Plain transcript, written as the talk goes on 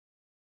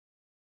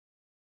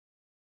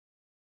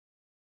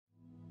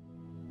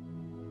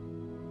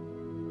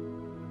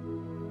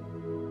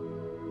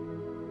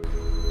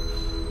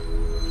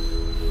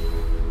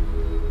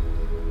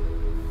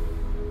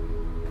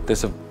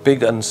There's a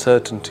big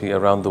uncertainty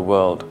around the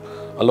world.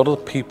 A lot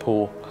of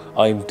people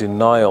are in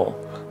denial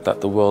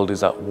that the world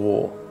is at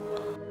war.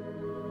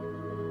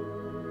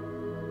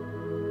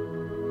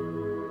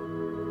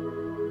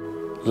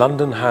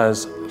 London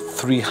has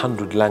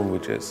 300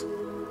 languages.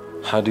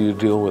 How do you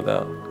deal with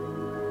that?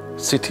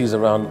 Cities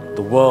around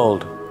the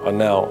world are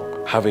now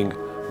having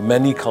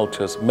many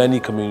cultures, many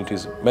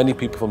communities, many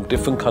people from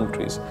different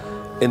countries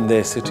in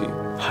their city.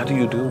 How do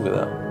you deal with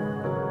that?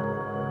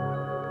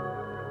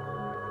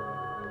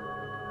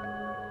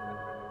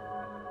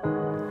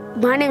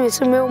 My name is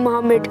Samir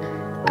Mohammed.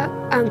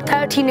 I'm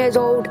 13 years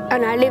old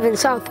and I live in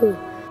Southall.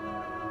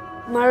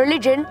 My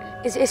religion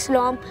is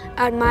Islam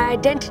and my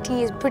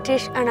identity is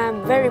British, and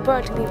I'm very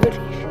proud to be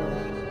British.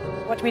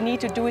 What we need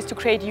to do is to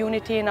create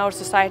unity in our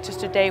societies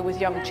today with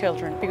young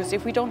children, because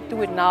if we don't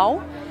do it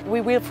now, we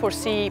will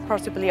foresee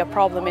possibly a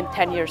problem in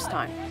 10 years'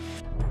 time.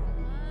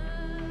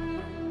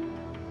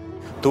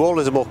 The world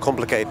is a more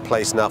complicated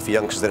place now for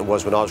youngsters than it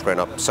was when I was growing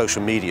up.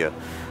 Social media,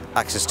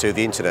 access to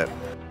the internet.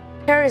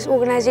 Terrorist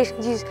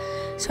organizations use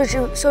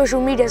social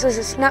media such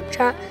as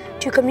Snapchat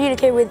to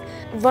communicate with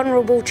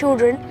vulnerable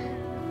children.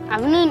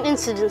 I've known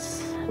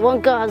incidents. One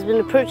girl has been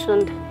approached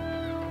and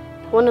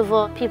one of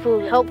our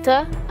people helped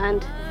her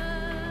and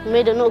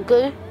made her not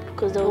go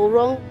because they were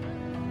wrong.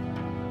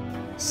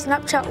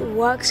 Snapchat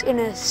works in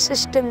a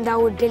system that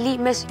would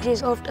delete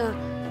messages after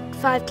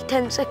 5 to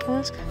 10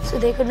 seconds, so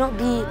they could not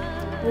be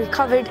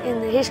recovered in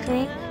the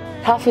history.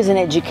 Tuff is an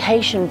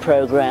education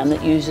program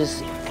that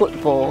uses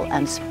football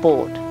and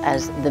sport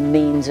as the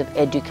means of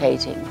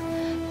educating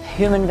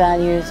human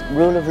values,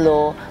 rule of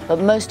law, but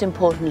most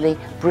importantly,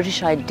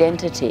 British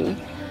identity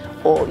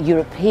or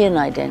European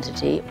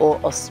identity or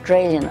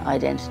Australian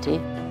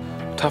identity.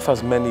 Tuff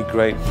has many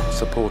great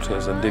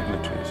supporters and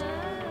dignitaries,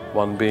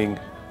 one being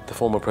the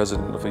former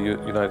President of the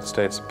United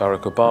States,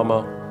 Barack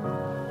Obama,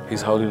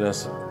 His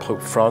Holiness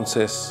Pope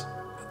Francis,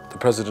 the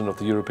President of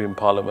the European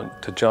Parliament,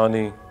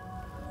 Tajani,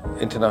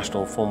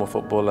 international former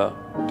footballer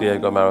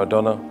Diego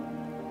Maradona.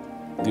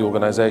 The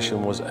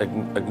organisation was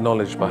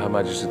acknowledged by Her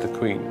Majesty the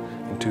Queen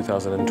in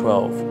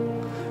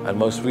 2012, and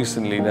most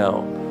recently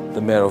now,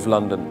 the Mayor of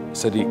London,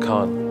 Sadiq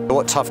Khan.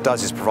 What Tuff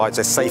does is provides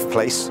a safe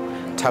place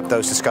to have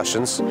those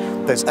discussions.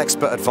 There's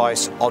expert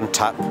advice on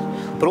tap,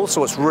 but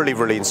also what's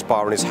really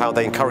inspiring is how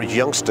they encourage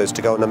youngsters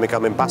to go and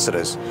become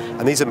ambassadors.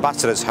 And these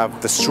ambassadors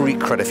have the street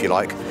cred, if you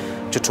like,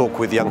 to talk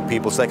with young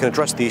people so they can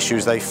address the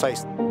issues they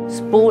face.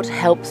 Sport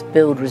helps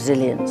build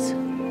resilience.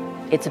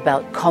 It's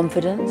about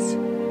confidence,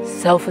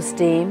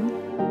 self-esteem,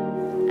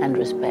 and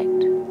respect.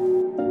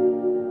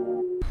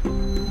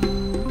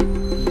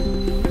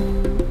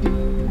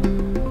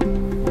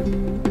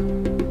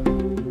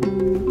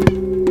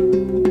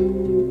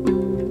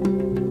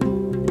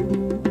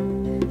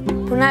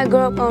 When I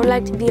grow up, I would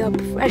like to be a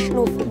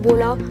professional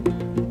footballer,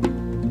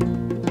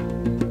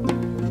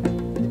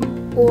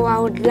 or I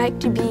would like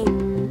to be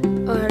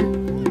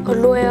a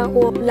lawyer,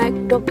 or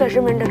like Dr.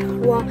 Shimenda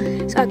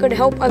Talwa, so I could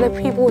help other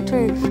people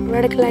through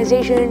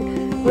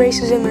radicalization,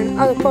 racism and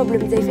other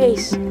problems they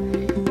face.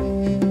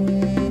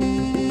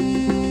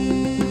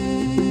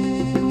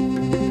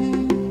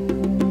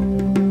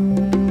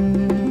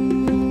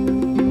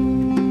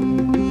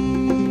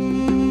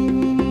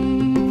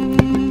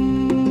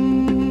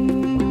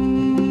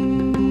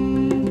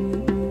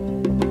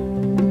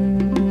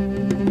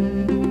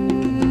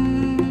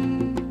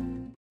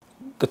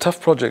 The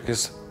Tuff project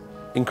is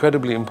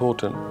incredibly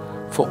important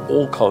for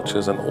all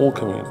cultures and all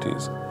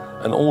communities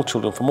and all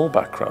children from all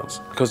backgrounds,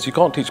 because you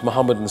can't teach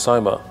Muhammad and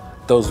Saima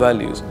those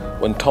values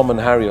when Tom and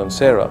Harry and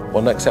Sarah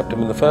won't accept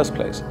them in the first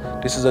place.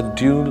 This is a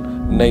dual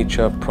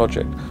nature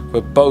project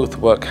where both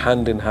work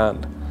hand in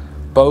hand.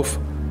 Both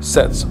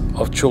sets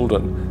of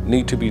children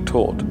need to be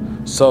taught,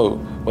 so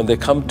when they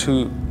come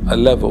to a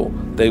level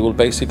they will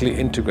basically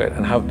integrate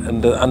and have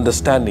an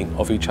understanding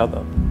of each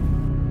other.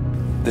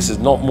 This is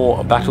not more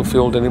a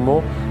battlefield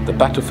anymore. The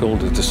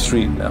battlefield is the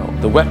street now.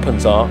 The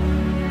weapons are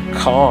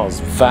cars,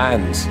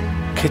 vans,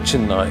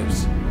 kitchen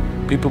knives.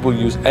 People will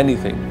use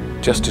anything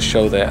just to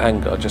show their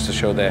anger, just to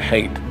show their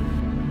hate.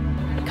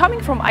 Coming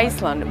from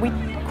Iceland,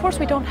 of course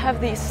we don't have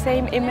the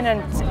same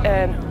imminent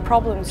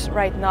problems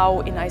right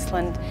now in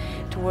Iceland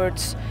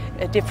towards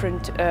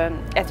different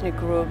ethnic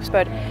groups,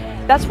 but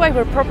that's why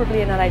we're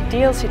probably in an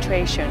ideal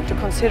situation to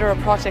consider a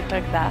project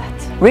like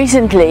that.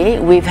 Recently,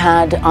 we've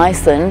had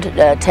Iceland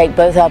take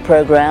both our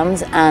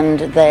programs, and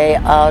they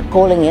are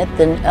calling it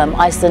the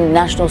Iceland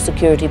National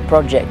Security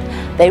Project.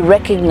 They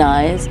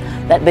recognize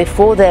that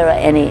before there are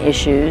any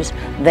issues,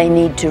 they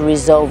need to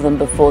resolve them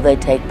before they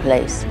take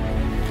place.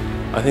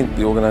 I think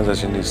the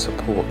organisation needs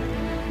support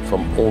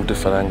from all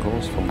different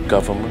angles, from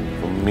government,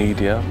 from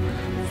media,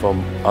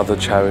 from other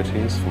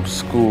charities, from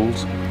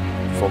schools,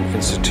 from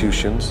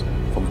institutions,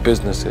 from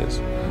businesses,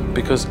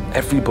 because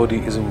everybody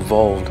is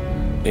involved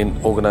in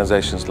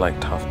organizations like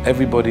Tuff.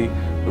 Everybody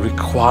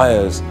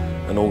requires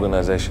an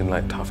organization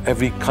like Tuff.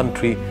 Every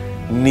country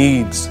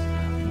needs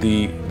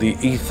the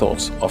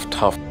ethos of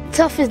Tuff.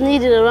 Tuff is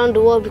needed around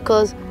the world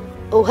because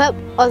it will help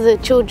other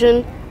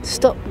children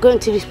stop going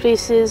to these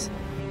places.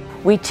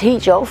 We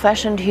teach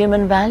old-fashioned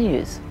human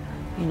values,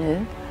 you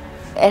know,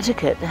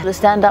 etiquette, how to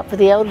stand up for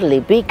the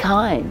elderly, be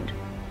kind,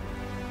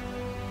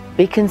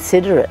 be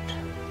considerate,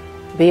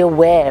 be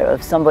aware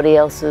of somebody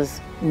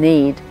else's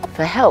need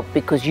for help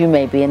because you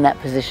may be in that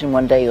position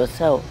one day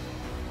yourself.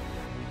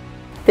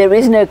 There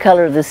is no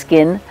colour of the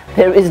skin,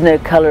 there is no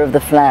colour of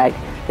the flag.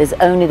 There's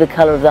only the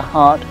colour of the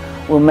heart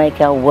will make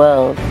our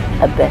world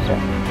a better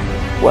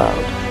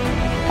world.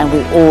 And we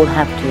all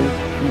have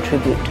to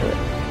contribute to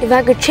it. If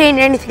I could change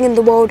anything in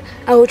the world,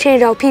 I would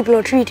change how people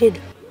are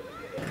treated.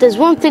 There's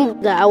one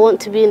thing that I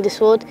want to be in this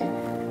world,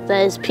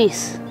 that is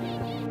peace.